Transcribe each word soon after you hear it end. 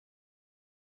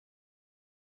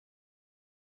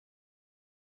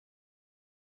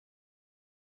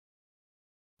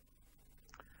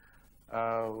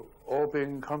or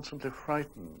being constantly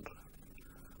frightened,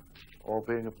 or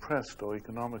being oppressed or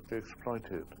economically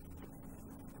exploited.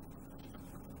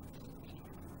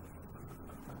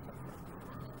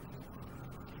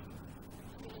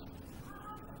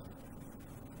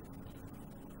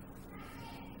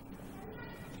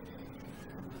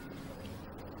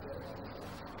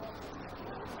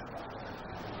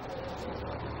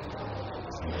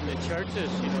 In the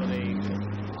churches, you know,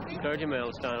 the clergyman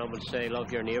will stand up and say,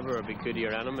 love your neighbour or be good to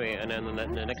your enemy, and then in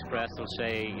the next breath they'll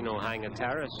say, you know, hang a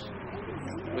terrorist,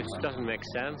 which doesn't make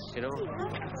sense, you know.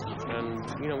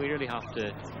 And, you know, we really have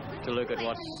to look at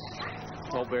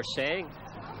what we're saying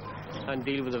and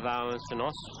deal with the violence in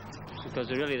us,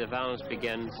 because really the violence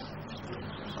begins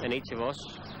in each of us,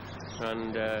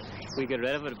 and we get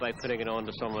rid of it by putting it on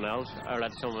to someone else, or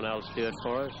let someone else do it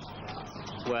for us,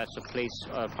 whether it's the police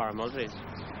or paramilitaries.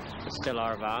 It's still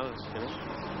our violence, you know,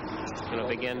 and it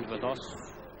begins with us.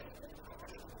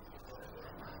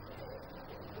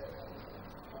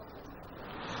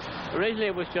 Originally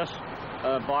it was just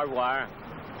barbed wire,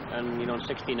 and you know, in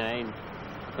 '69,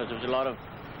 because there was a lot of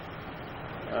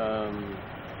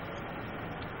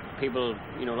people,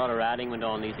 you know, a lot of rioting went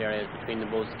on in these areas between the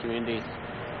both communities,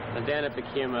 and then it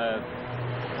became a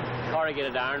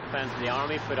corrugated iron fence the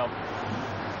army put up,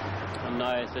 and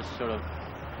now it's this sort of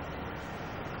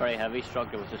very heavy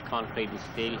structure with just concrete and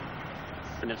steel,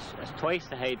 and it's twice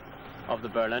the height of the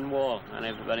Berlin Wall. And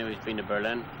if anybody's been to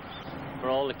Berlin, for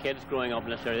all the kids growing up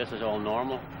in this area, this is all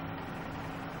normal.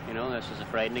 You know, this is a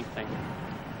frightening thing.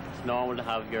 It's normal to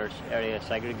have your area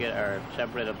segregated or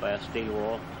separated by a steel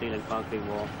wall, steel and concrete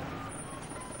wall.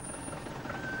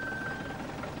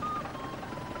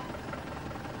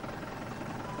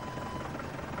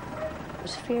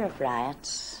 There's fear of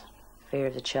riots, fear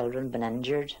of the children being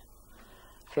injured,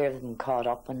 fear of them caught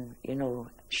up in, you know,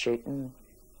 shooting,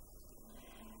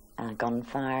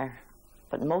 gunfire.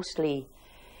 But mostly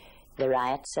the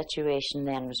riot situation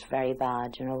then was very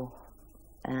bad, you know.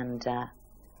 And I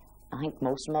think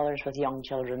most mothers with young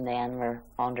children then were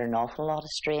under an awful lot of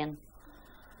strain,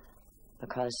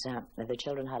 because if the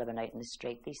children had been out in the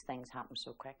street, these things happen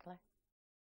so quickly.